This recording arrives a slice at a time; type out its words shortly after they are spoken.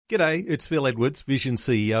G'day, it's Phil Edwards, Vision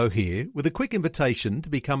CEO here, with a quick invitation to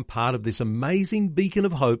become part of this amazing beacon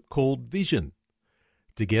of hope called Vision.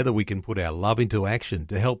 Together we can put our love into action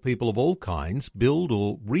to help people of all kinds build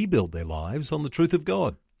or rebuild their lives on the truth of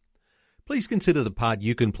God. Please consider the part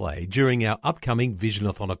you can play during our upcoming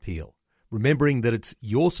Visionathon appeal, remembering that it's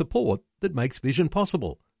your support that makes Vision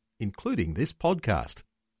possible, including this podcast.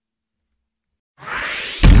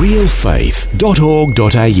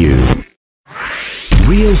 realfaith.org.au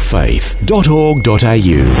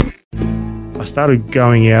realfaith.org.au. I started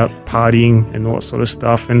going out partying and all that sort of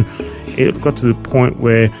stuff, and it got to the point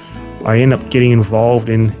where I ended up getting involved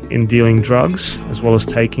in dealing drugs as well as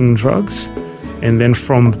taking drugs. And then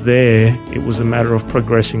from there, it was a matter of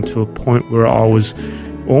progressing to a point where I was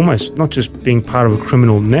almost not just being part of a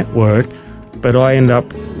criminal network, but I ended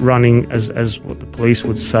up running, as what the police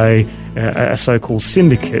would say, a so-called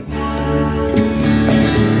syndicate.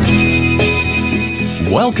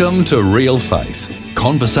 Welcome to Real Faith,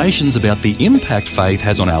 conversations about the impact faith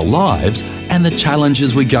has on our lives and the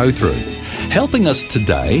challenges we go through, helping us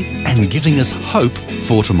today and giving us hope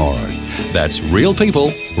for tomorrow. That's real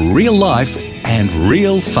people, real life and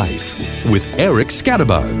real faith with Eric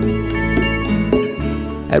Scatterbo.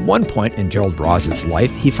 At one point in Gerald Ross's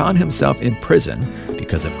life, he found himself in prison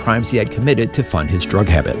because of crimes he had committed to fund his drug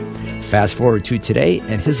habit. Fast forward to today,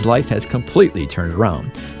 and his life has completely turned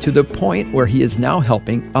around to the point where he is now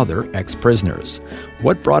helping other ex-prisoners.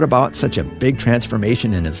 What brought about such a big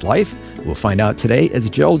transformation in his life? We'll find out today as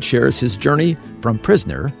Gerald shares his journey from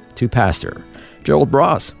prisoner to pastor. Gerald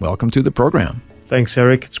Ross, welcome to the program. Thanks,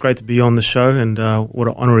 Eric. It's great to be on the show, and what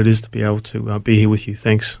an honor it is to be able to be here with you.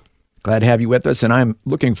 Thanks. Glad to have you with us, and I'm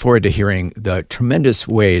looking forward to hearing the tremendous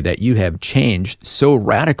way that you have changed so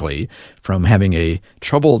radically from having a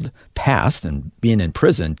troubled past and being in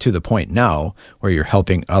prison to the point now where you're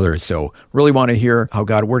helping others. So really want to hear how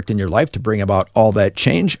God worked in your life to bring about all that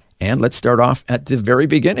change. And let's start off at the very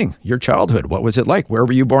beginning, your childhood. What was it like? Where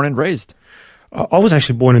were you born and raised? I was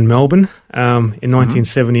actually born in Melbourne in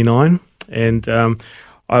 1979, and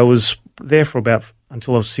I was there for about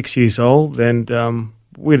until I was 6 years old, and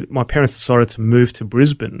my parents decided to move to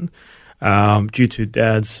Brisbane due to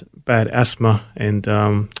Dad's bad asthma and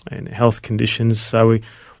health conditions. So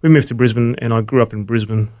we moved to Brisbane, and I grew up in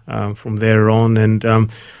Brisbane from there on. And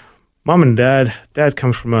Mum and Dad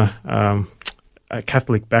comes from a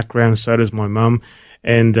Catholic background, so does my mum.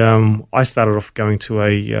 And I started off going to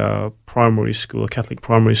a primary school, a Catholic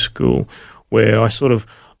primary school, where I sort of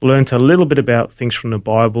learned a little bit about things from the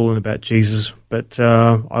Bible and about Jesus, but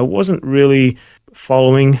I wasn't really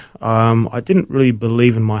following. I didn't really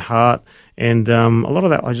believe in my heart, and a lot of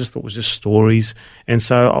that I just thought was just stories. And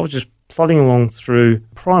so I was just plodding along through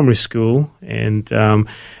primary school, and in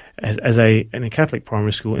a Catholic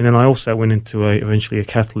primary school, and then I also went into eventually a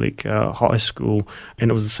Catholic high school, and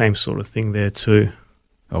it was the same sort of thing there too.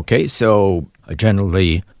 Okay, so a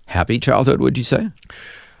generally happy childhood, would you say?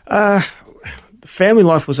 The family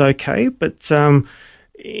life was okay, but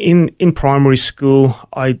in primary school,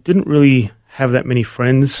 I didn't really have that many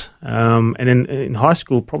friends, and in high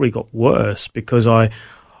school, probably got worse because I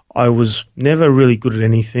was never really good at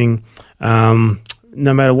anything. No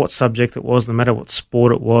matter what subject it was, no matter what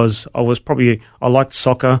sport it was, I liked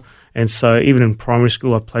soccer, and so even in primary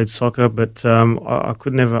school, I played soccer, but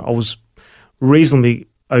I was reasonably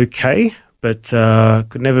okay, but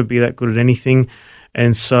could never be that good at anything.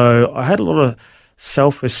 And so I had a lot of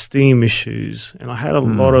self-esteem issues, and I had a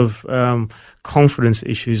lot of confidence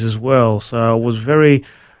issues as well. So I was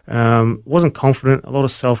wasn't confident, a lot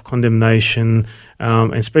of self-condemnation,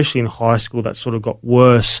 and especially in high school, that sort of got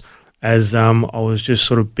worse as I was just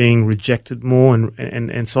sort of being rejected more.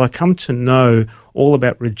 And so I come to know all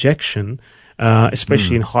about rejection,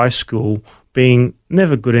 especially in high school, being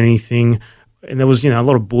never good at anything. And there was, a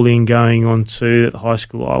lot of bullying going on too at the high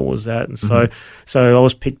school I was at, and so I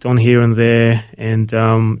was picked on here and there, and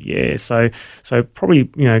so probably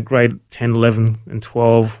grade 10, 11, and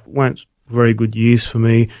 12 weren't very good years for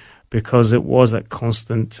me because it was that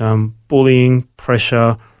constant bullying,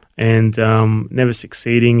 pressure, and never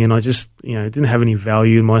succeeding, and I just didn't have any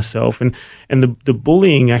value in myself, and the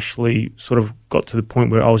bullying actually sort of got to the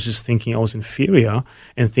point where I was just thinking I was inferior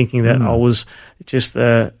and thinking that I was just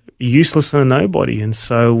useless and a nobody, and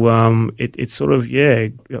so it sort of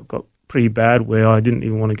got pretty bad where I didn't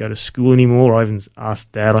even want to go to school anymore. I even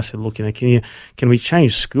asked Dad. I said, "Look, can we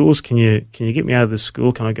change schools? Can you get me out of the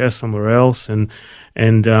school? Can I go somewhere else?" And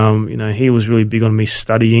he was really big on me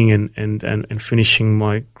studying and finishing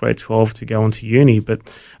my grade 12 to go on to uni, but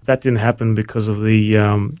that didn't happen because of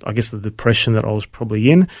the depression that I was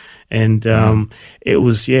probably in. And it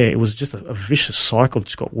was just a vicious cycle that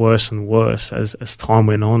just got worse and worse as time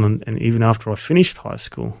went on, and even after I finished high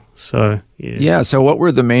school. So, yeah. Yeah, so what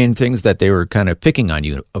were the main things that they were kind of picking on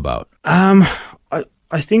you about?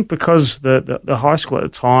 I think because the high school at the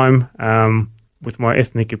time, with my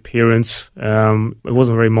ethnic appearance, it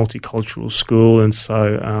wasn't a very multicultural school, and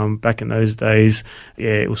so back in those days,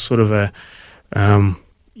 it was sort of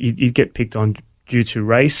you'd get picked on due to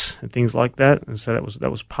race and things like that, and so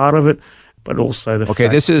that was part of it. But also the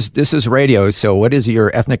fact, this is radio. So what is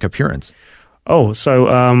your ethnic appearance? Oh, so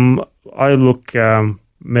I look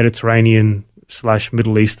Mediterranean /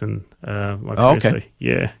 Middle Eastern. Okay.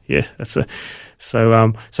 Yeah. That's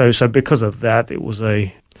so because of that, it was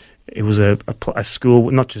a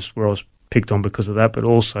school, not just where I was picked on because of that, but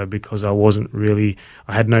also because I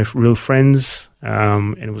had no real friends,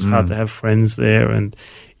 and it was hard to have friends there, and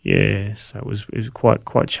so it was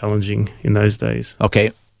quite challenging in those days.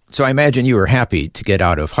 Okay, so I imagine you were happy to get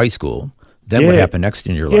out of high school. Then what happened next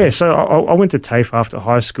in your life? Yeah, so I went to TAFE after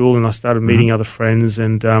high school, and I started meeting other friends,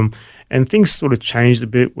 and things sort of changed a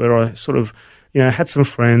bit where I sort of, had some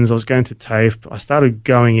friends. I was going to TAFE. I started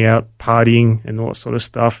going out, partying and all that sort of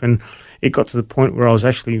stuff, and it got to the point where I was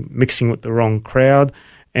actually mixing with the wrong crowd,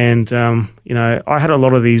 and, I had a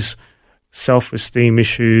lot of these self-esteem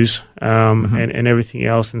issues and everything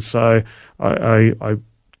else, and so I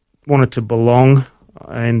wanted to belong,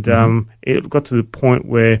 and it got to the point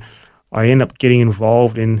where I ended up getting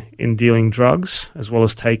involved in dealing drugs as well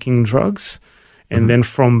as taking drugs. And then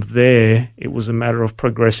from there, it was a matter of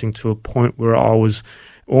progressing to a point where I was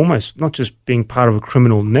almost not just being part of a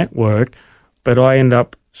criminal network, but I ended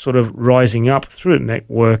up sort of rising up through the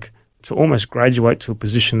network to almost graduate to a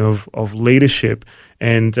position of leadership.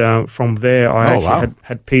 And from there, I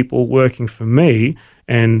had people working for me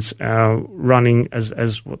and running,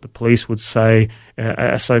 as what the police would say,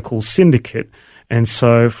 a so-called syndicate. And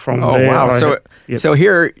so from there... Oh, wow. So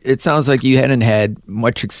here, it sounds like you hadn't had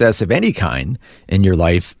much success of any kind in your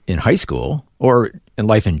life in high school or in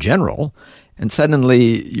life in general, and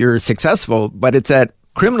suddenly you're successful, but it's at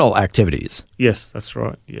criminal activities. Yes, that's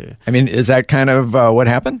right, yeah. I mean, is that kind of what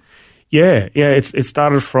happened? Yeah. It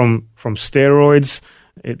started from steroids.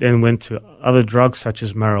 It then went to other drugs such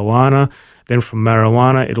as marijuana. Then from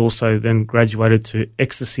marijuana, it also then graduated to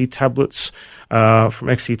ecstasy tablets. From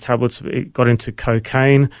ecstasy tablets, it got into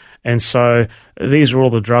cocaine. And so these were all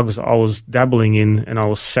the drugs I was dabbling in and I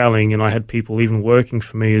was selling, and I had people even working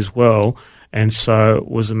for me as well. And so it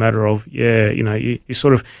was a matter of, you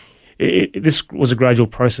sort of, this was a gradual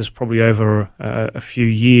process probably over a few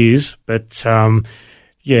years, but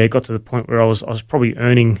it got to the point where I was probably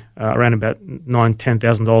earning around about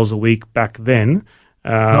 $9,000-$10,000 a week back then.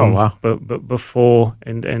 Oh, wow. But before,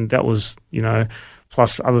 and that was,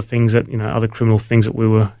 plus other things that, other criminal things that we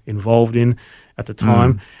were involved in at the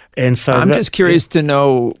time. And so I'm just curious to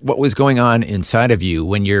know what was going on inside of you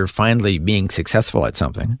when you're finally being successful at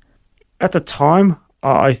something. At the time,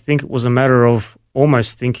 I think it was a matter of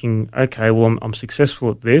almost thinking, okay, well, I'm successful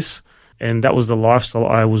at this, and that was the lifestyle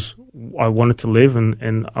I wanted to live,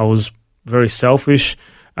 and I was very selfish.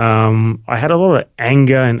 I had a lot of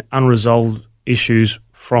anger and unresolved issues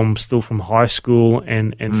from high school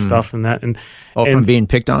and stuff and that. And from being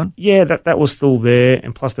picked on? Yeah, that was still there,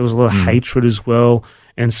 and plus there was a lot of hatred as well.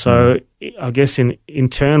 And so I guess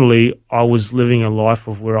internally I was living a life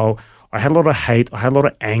of where I had a lot of hate, I had a lot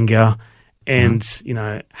of anger, and,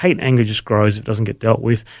 hate and anger just grows, it doesn't get dealt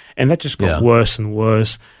with. And that just got worse and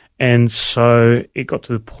worse. And so it got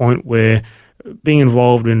to the point where being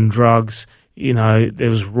involved in drugs, there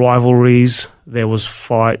was rivalries, there was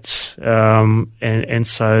fights, and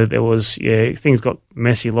so there was, things got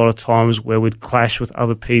messy a lot of times where we'd clash with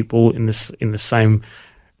other people in the same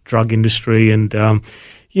drug industry, and there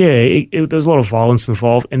was a lot of violence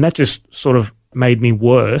involved, and that just sort of made me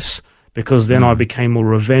worse, because then I became more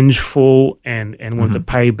revengeful and wanted to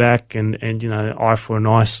pay back and eye for an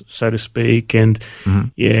eye, so to speak, and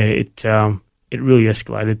it really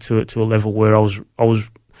escalated to a level where I was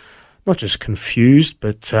not just confused,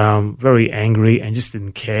 but very angry and just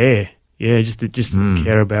didn't care. Yeah, just didn't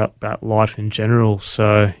care about life in general.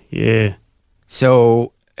 So, yeah.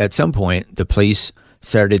 So, at some point, the police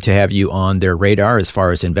started to have you on their radar as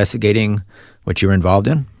far as investigating what you were involved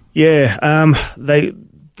in? Yeah, I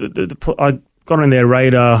got got on their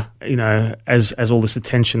radar, as all this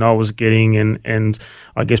attention I was getting and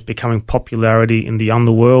I guess becoming popularity in the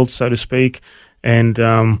underworld, so to speak. And,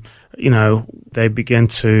 they began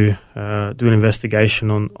to do an investigation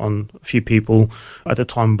on a few people at the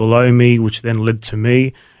time below me, which then led to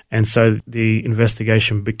me. And so the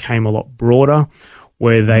investigation became a lot broader,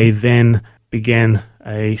 where they then began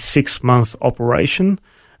a 6-month operation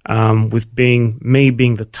with me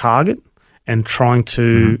being the target and trying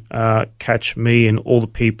to catch me and all the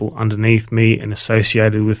people underneath me and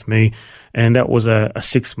associated with me. And that was a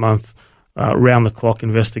 6-month round-the-clock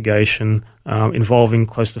investigation involving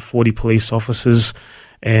close to 40 police officers.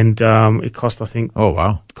 And it cost, I think,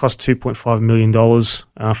 cost $2.5 million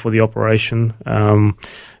for the operation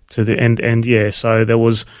to the end. And so there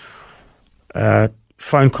was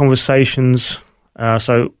phone conversations.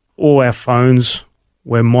 So all our phones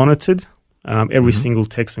were monitored. Every single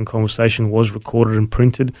text and conversation was recorded and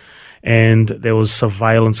printed, and there was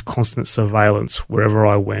surveillance, constant surveillance wherever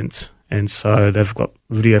I went. And so they've got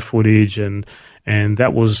video footage, and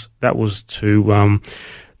that was to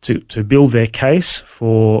build their case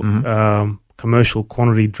for commercial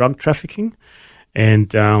quantity drug trafficking. And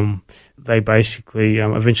they basically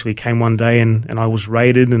eventually came one day, and I was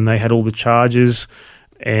raided, and they had all the charges.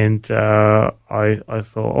 And I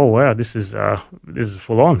thought, oh wow, this is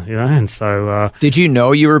full on, And so, did you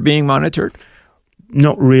know you were being monitored?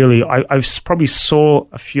 Not really. I probably saw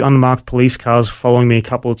a few unmarked police cars following me a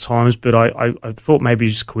couple of times, but I thought maybe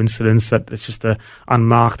just coincidence that it's just a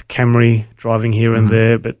unmarked Camry driving here and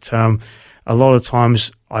there. But a lot of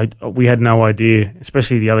times we had no idea,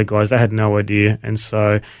 especially the other guys. They had no idea, and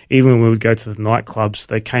so even when we would go to the nightclubs,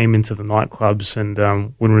 they came into the nightclubs, and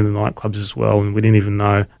we were in the nightclubs as well, and we didn't even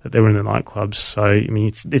know that they were in the nightclubs. So I mean,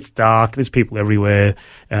 it's dark. There's people everywhere.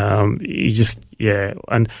 You just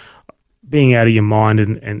and being out of your mind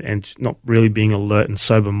and not really being alert and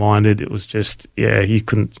sober-minded, it was just you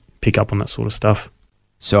couldn't pick up on that sort of stuff.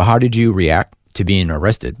 So how did you react to being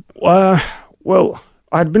arrested? Well,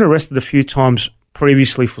 I'd been arrested a few times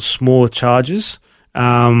previously for smaller charges,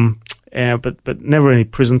 but never any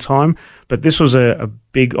prison time. But this was a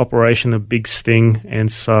big operation, a big sting,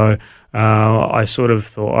 and so I sort of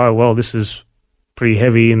thought, oh, well, this is pretty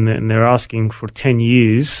heavy, and they're asking for 10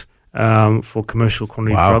 years for commercial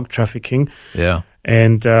quantity drug trafficking. Yeah.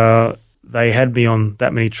 And they had me on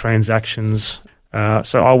that many transactions.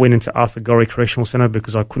 So I went into Arthur Gorrie Correctional Centre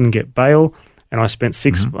because I couldn't get bail, and I spent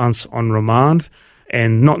 6 months on remand.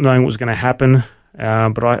 And not knowing what was going to happen,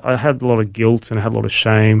 but I had a lot of guilt and I had a lot of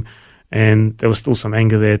shame, and there was still some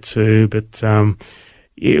anger there too. But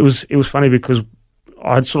it was funny because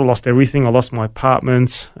I'd sort of lost everything. I lost my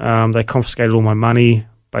apartment. They confiscated all my money,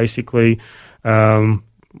 basically. My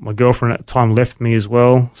girlfriend at the time left me as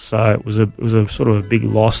well, so it was a sort of a big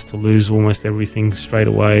loss to lose almost everything straight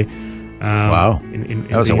away. Wow,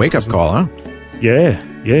 that was a wake-up call, huh? Yeah,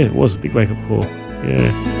 it was a big wake-up call.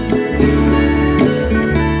 Yeah.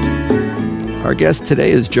 Our guest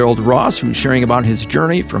today is Gerald Ross, who's sharing about his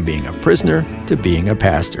journey from being a prisoner to being a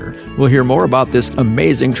pastor. We'll hear more about this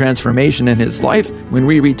amazing transformation in his life when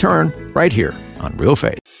we return right here on Real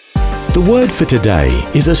Faith. The Word for Today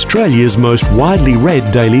is Australia's most widely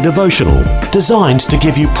read daily devotional, designed to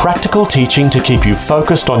give you practical teaching to keep you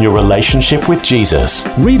focused on your relationship with Jesus.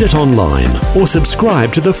 Read it online or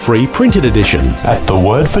subscribe to the free printed edition at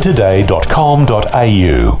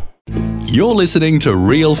thewordfortoday.com.au. You're listening to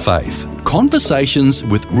Real Faith, conversations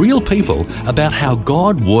with real people about how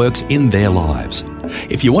God works in their lives.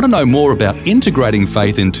 If you want to know more about integrating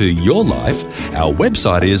faith into your life, our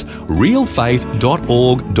website is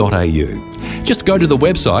realfaith.org.au. Just go to the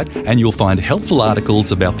website and you'll find helpful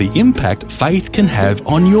articles about the impact faith can have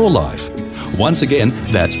on your life. Once again,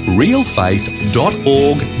 that's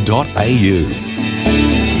realfaith.org.au.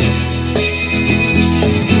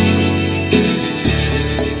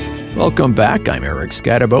 Welcome back. I'm Eric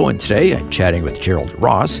Scatabo, and today I'm chatting with Gerald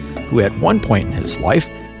Ross, who at one point in his life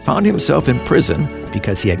found himself in prison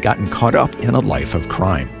because he had gotten caught up in a life of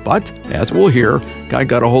crime. But, as we'll hear, God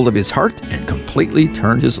got a hold of his heart and completely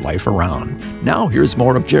turned his life around. Now, here's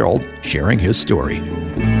more of Gerald sharing his story.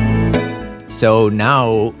 So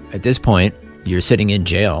now, at this point, you're sitting in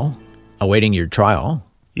jail, awaiting your trial.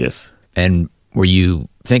 Yes. And were you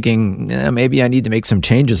thinking, maybe I need to make some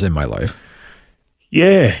changes in my life?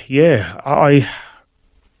 Yeah. I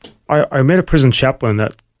met a prison chaplain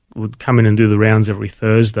that would come in and do the rounds every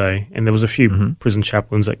Thursday, and there was a few prison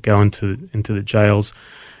chaplains that go into the jails,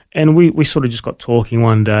 and we sort of just got talking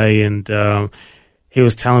one day, and he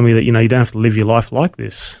was telling me that you don't have to live your life like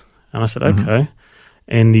this, and I said okay,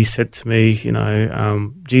 and he said to me,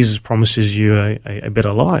 Jesus promises you a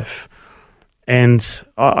better life, And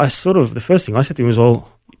I sort of, the first thing I said to him was, well,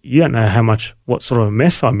 you don't know what sort of a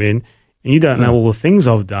mess I'm in, and you don't know all the things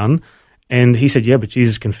I've done. And he said, yeah, but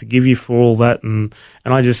Jesus can forgive you for all that. And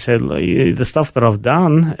I just said, the stuff that I've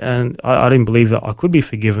done, and I didn't believe that I could be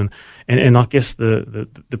forgiven. And I guess the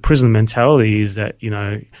prison mentality is that,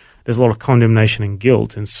 there's a lot of condemnation and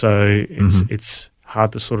guilt. And so it's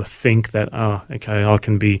hard to sort of think that, okay,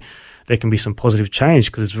 there can be some positive change,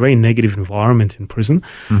 because it's a very negative environment in prison.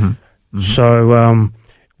 So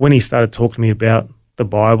when he started talking to me about the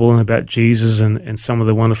Bible and about Jesus and some of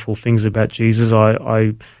the wonderful things about Jesus,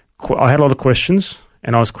 I had a lot of questions,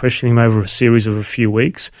 and I was questioning him over a series of a few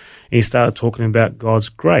weeks. And he started talking about God's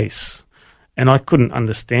grace, and I couldn't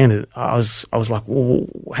understand it. I was like, well,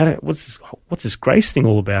 what's this grace thing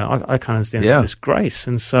all about? I can't understand this grace.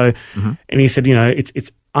 And so, and he said,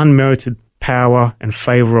 it's unmerited power and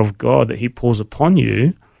favor of God that he pours upon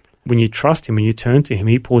you. When you trust him and you turn to him,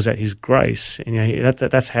 he pours out his grace, and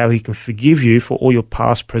that's how he can forgive you for all your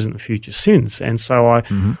past, present, and future sins. And so I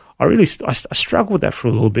struggled with that for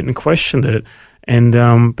a little bit and questioned it,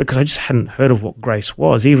 and because I just hadn't heard of what grace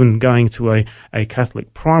was. Even going to a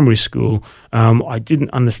Catholic primary school, I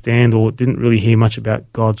didn't understand or didn't really hear much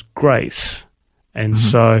about God's grace. And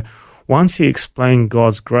so once he explained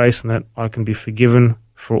God's grace and that I can be forgiven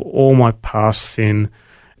for all my past sin,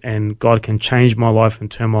 and God can change my life and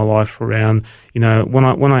turn my life around. When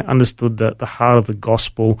I understood the heart of the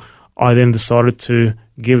gospel, I then decided to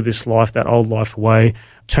give this life, that old life, away,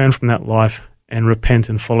 turn from that life and repent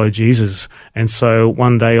and follow Jesus. And so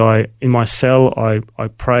one day in my cell, I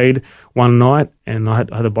prayed one night, and I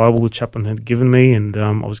had a Bible the chaplain had given me, and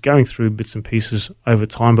I was going through bits and pieces over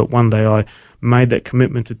time, but one day I made that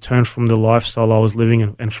commitment to turn from the lifestyle I was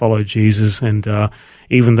living and follow Jesus. And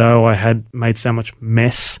even though I had made so much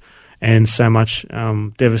mess and so much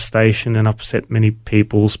devastation and upset many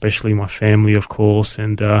people, especially my family, of course,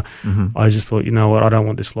 and I just thought, you know what, I don't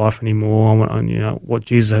want this life anymore. I want, what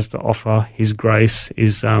Jesus has to offer, his grace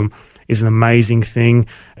is an amazing thing,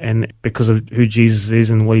 and because of who Jesus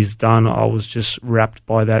is and what he's done, I was just wrapped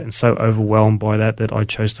by that and so overwhelmed by that I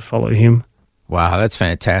chose to follow him. Wow, that's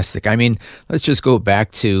fantastic. I mean, let's just go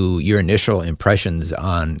back to your initial impressions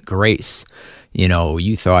on grace.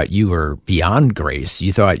 You thought you were beyond grace.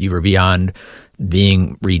 You thought you were beyond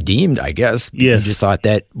being redeemed, I guess. Yes. You just thought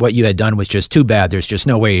that what you had done was just too bad. There's just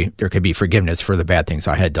no way there could be forgiveness for the bad things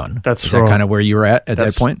I had done. Is that kind of where you were at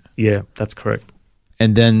that point? Yeah, that's correct.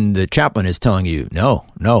 And then the chaplain is telling you, no,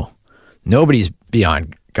 nobody's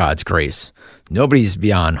beyond God's grace. Nobody's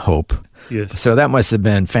beyond hope. Yes. So that must have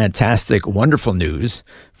been fantastic, wonderful news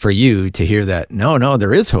for you to hear that, no,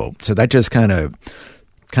 there is hope. So that just kind of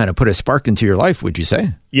put a spark into your life, would you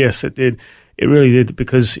say? Yes, it did. It really did,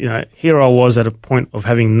 because, here I was at a point of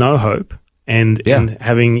having no hope and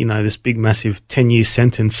having, this big, massive 10-year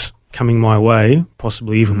sentence coming my way,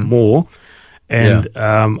 possibly even more. And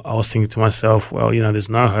I was thinking to myself, well, there's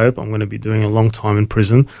no hope. I'm going to be doing a long time in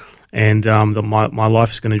prison. And my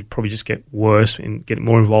life is going to probably just get worse and get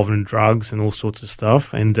more involved in drugs and all sorts of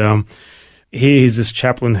stuff. And here is this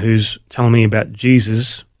chaplain who's telling me about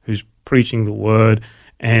Jesus, who's preaching the word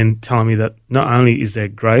and telling me that not only is there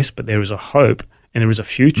grace, but there is a hope and there is a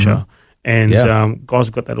future. And God's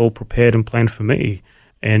got that all prepared and planned for me.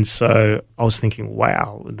 And so I was thinking,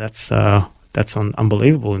 wow, that's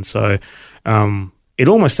unbelievable. And so it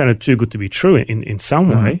almost sounded too good to be true in some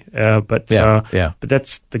way, but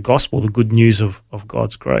that's the gospel, the good news of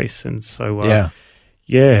God's grace. And so,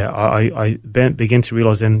 I began to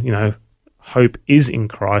realize then, hope is in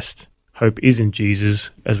Christ, hope is in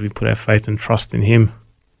Jesus as we put our faith and trust in him.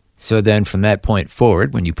 So then from that point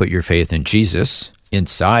forward, when you put your faith in Jesus,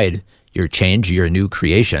 inside you're changed, you're a new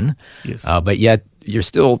creation, but yet you're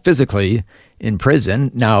still physically in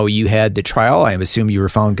prison. Now you had the trial. I assume you were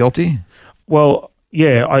found guilty? Well,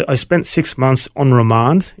 yeah, I spent 6 months on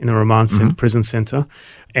remand in a remand prison center.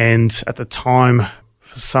 And at the time,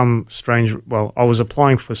 for some strange, I was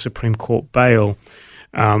applying for Supreme Court bail.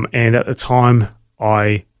 And at the time,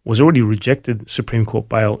 I was already rejected Supreme Court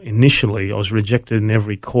bail initially. I was rejected in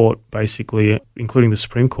every court, basically, including the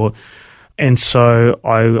Supreme Court. And so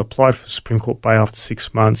I applied for Supreme Court bail after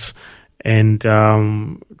 6 months. And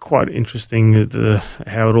quite interesting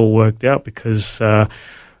how it all worked out, because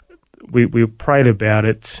we prayed about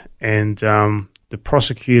it, and the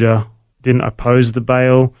prosecutor didn't oppose the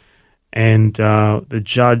bail, and the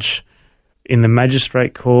judge in the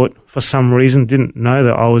magistrate court, for some reason, didn't know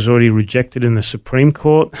that I was already rejected in the Supreme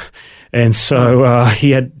Court, and so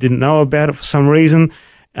he didn't know about it for some reason,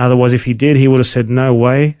 Otherwise, if he did, he would have said, no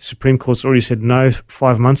way. Supreme Court's already said no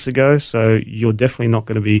 5 months ago, so you're definitely not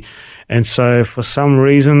going to be. And so for some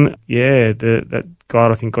reason, that guy,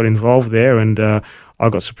 I think, got involved there, and I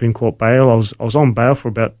got Supreme Court bail. I was on bail for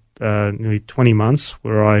about nearly 20 months,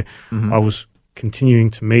 where I was continuing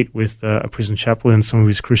to meet with a prison chaplain and some of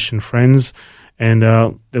his Christian friends. And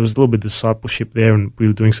there was a little bit of discipleship there, and we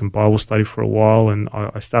were doing some Bible study for a while, and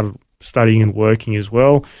I started studying and working as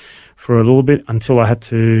well for a little bit until I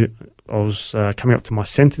was coming up to my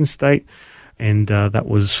sentence date, and I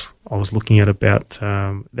was looking at about,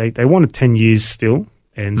 they wanted 10 years still,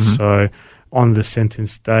 and so on the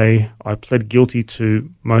sentence day, I pled guilty to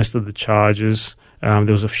most of the charges. There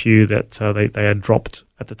was a few that they had dropped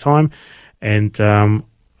at the time, and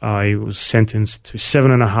I was sentenced to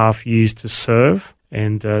 7.5 years to serve,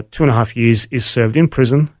 and 2.5 years is served in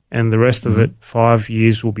prison, and the rest of it, 5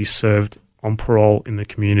 years, will be served on parole in the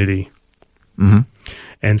community.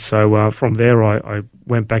 And so from there, I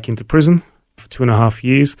went back into prison for 2.5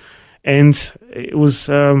 years, and it was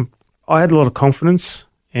I had a lot of confidence.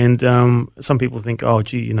 And some people think, oh,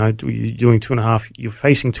 gee, you're doing 2.5, you're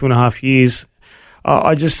facing 2.5 years.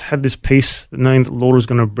 I just had this peace, knowing that the Lord was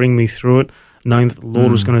going to bring me through it, knowing that the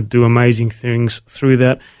Lord was going to do amazing things through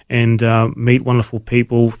that, and meet wonderful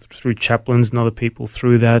people through chaplains and other people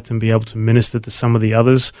through that, and be able to minister to some of the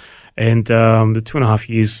others. And the 2.5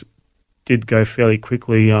 years did go fairly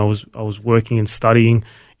quickly. I was working and studying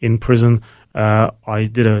in prison. I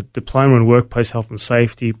did a diploma in workplace health and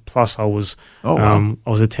safety. Plus, I was I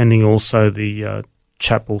was attending also the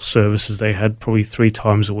chapel services they had probably 3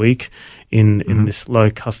 times a week in this low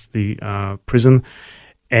custody prison.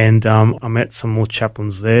 And I met some more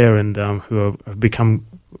chaplains there, and who have become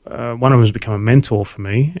one of them has become a mentor for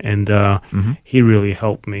me, and he really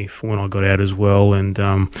helped me for when I got out as well. And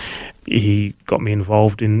he got me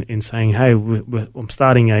involved in saying, "Hey, I'm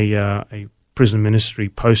starting a prison ministry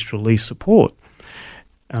post-release support."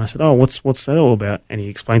 And I said, "Oh, what's that all about?" And he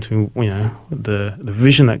explained to me, the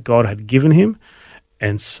vision that God had given him,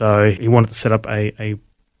 and so he wanted to set up a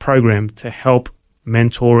program to help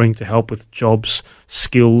mentoring, to help with jobs,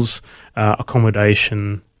 skills,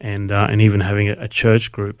 accommodation, and even having a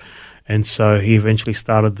church group. And so he eventually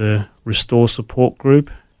started the Restore Support Group,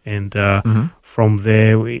 and from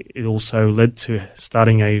there it also led to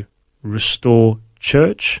starting a Restore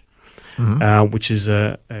Church, which is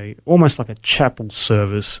a almost like a chapel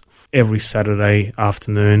service every Saturday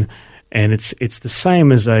afternoon, and it's the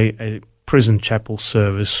same as a prison chapel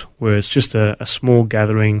service, where it's just a small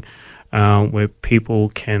gathering where people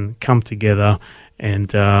can come together,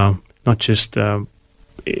 and not just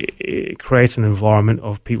it creates an environment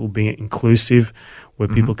of people being inclusive, where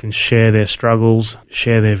people can share their struggles,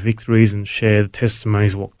 share their victories, and share the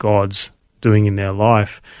testimonies of what God's doing in their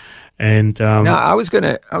life. And now, I was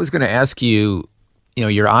gonna ask you,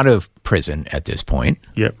 you're out of prison at this point.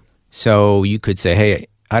 Yep. So you could say, hey,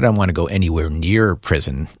 I don't want to go anywhere near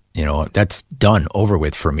prison. That's done, over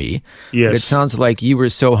with for me. Yes. But it sounds like you were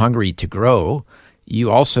so hungry to grow,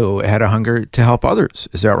 you also had a hunger to help others.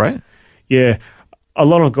 Is that right? Yeah. A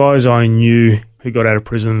lot of guys I knew who got out of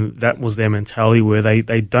prison, that was their mentality, where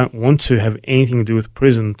they don't want to have anything to do with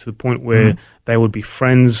prison, to the point where they would be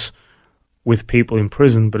friends with people in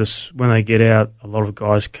prison, but when they get out, a lot of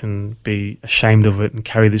guys can be ashamed of it and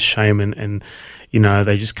carry this shame, and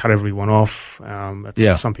they just cut everyone off.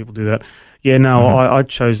 Some people do that. Yeah, no, I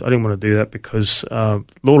didn't want to do that, because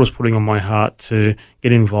Lord was putting on my heart to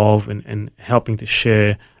get involved and helping to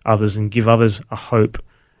share others and give others a hope,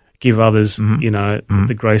 give others,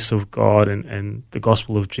 the grace of God and the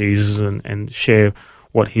gospel of Jesus, and share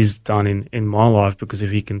what He's done in my life, because if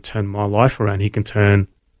He can turn my life around, He can turn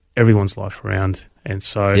everyone's life around. And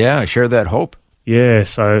so share that hope.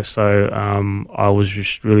 So I was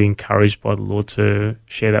just really encouraged by the Lord to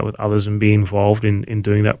share that with others and be involved in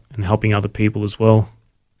doing that and helping other people as well.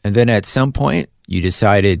 And then at some point you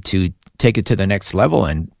decided to take it to the next level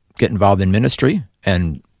and get involved in ministry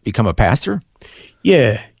and become a pastor?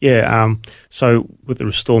 Yeah. So with the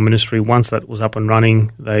Restore Ministry, once that was up and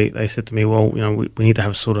running, they said to me, well, we need to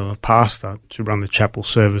have sort of a pastor to run the chapel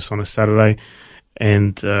service on a Saturday.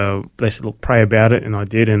 And they said, look, pray about it. And I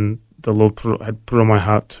did. And the Lord had put on my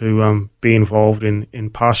heart to be involved in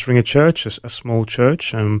pastoring a church, a small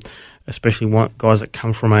church, especially guys that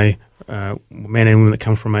come from men and women that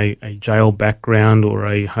come from a jail background or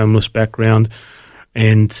a homeless background.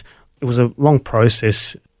 And it was a long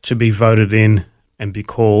process to be voted in and be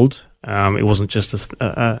called. It wasn't just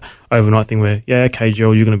a overnight thing where, okay,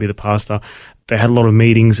 Gerald, you're going to be the pastor. They had a lot of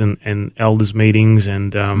meetings and elders meetings,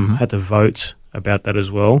 and had to vote about that as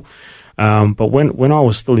well. But when I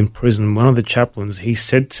was still in prison, one of the chaplains, he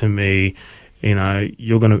said to me,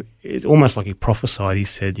 you're going to, it's almost like he prophesied. He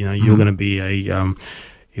said, you're going to be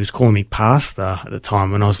he was calling me pastor at the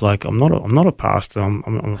time. And I was like, I'm not a pastor.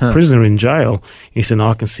 I'm a prisoner in jail. He said, no,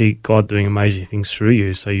 I can see God doing amazing things through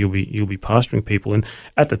you. So you'll be pastoring people. And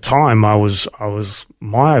at the time my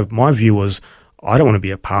view was, I don't want to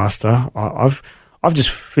be a pastor. I've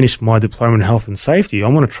just finished my diploma in health and safety. I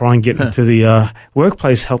want to try and get into the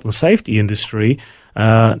workplace health and safety industry,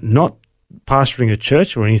 not pastoring a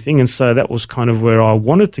church or anything. And so that was kind of where I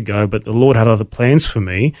wanted to go, but the Lord had other plans for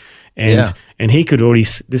me. And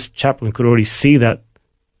this chaplain could already see that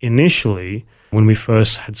initially when we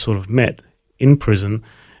first had sort of met in prison.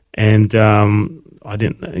 And I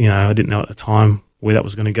didn't know at the time where that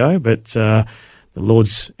was going to go, but the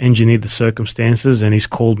Lord's engineered the circumstances, and He's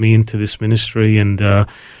called me into this ministry. And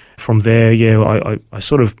from there, I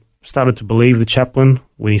sort of started to believe the chaplain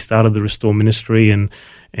when he started the Restore ministry, and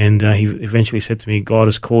he eventually said to me, "God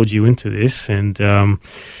has called you into this," and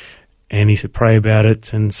he said, "Pray about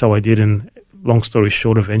it." And so I did. And long story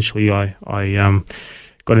short, eventually I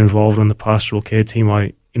got involved on the pastoral care team.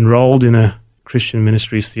 I enrolled in a Christian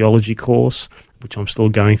Ministries theology course, which I'm still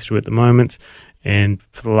going through at the moment. And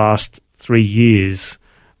for the last 3 years,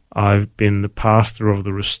 I've been the pastor of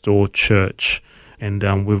the Restore Church, and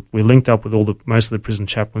we're linked up with most of the prison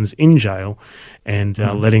chaplains in jail, and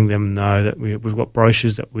letting them know that we've got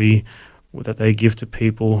brochures that they give to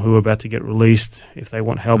people who are about to get released. If they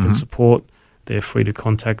want help and support, they're free to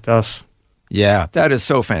contact us. Yeah, that is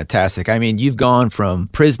so fantastic. I mean, you've gone from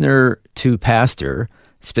prisoner to pastor,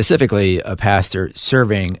 specifically a pastor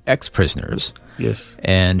serving ex-prisoners. Yes.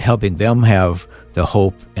 And helping them have the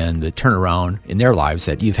hope and the turnaround in their lives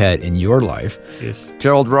that you've had in your life. Yes.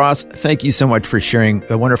 Gerald Ross, thank you so much for sharing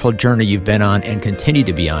the wonderful journey you've been on and continue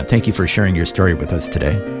to be on. Thank you for sharing your story with us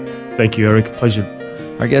today. Thank you, Eric. Pleasure.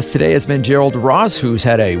 Our guest today has been Gerald Ross, who's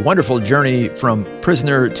had a wonderful journey from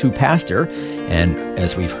prisoner to pastor. And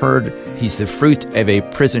as we've heard, he's the fruit of a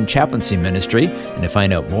prison chaplaincy ministry. And to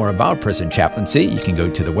find out more about prison chaplaincy, you can go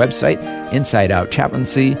to the website,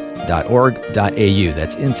 insideoutchaplaincy.org.au.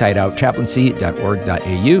 That's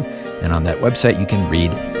insideoutchaplaincy.org.au. And on that website, you can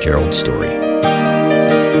read Gerald's story.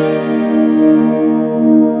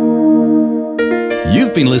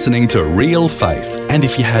 You've been listening to Real Faith, and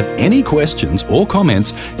if you have any questions or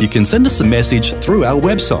comments, you can send us a message through our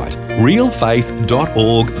website,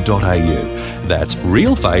 realfaith.org.au. That's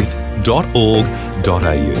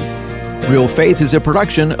realfaith.org.au. Real Faith is a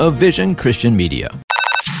production of Vision Christian Media.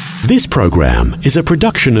 This program is a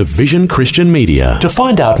production of Vision Christian Media. To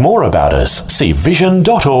find out more about us, see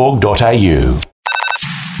vision.org.au.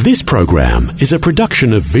 This program is a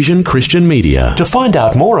production of Vision Christian Media. To find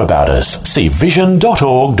out more about us, see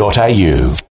vision.org.au.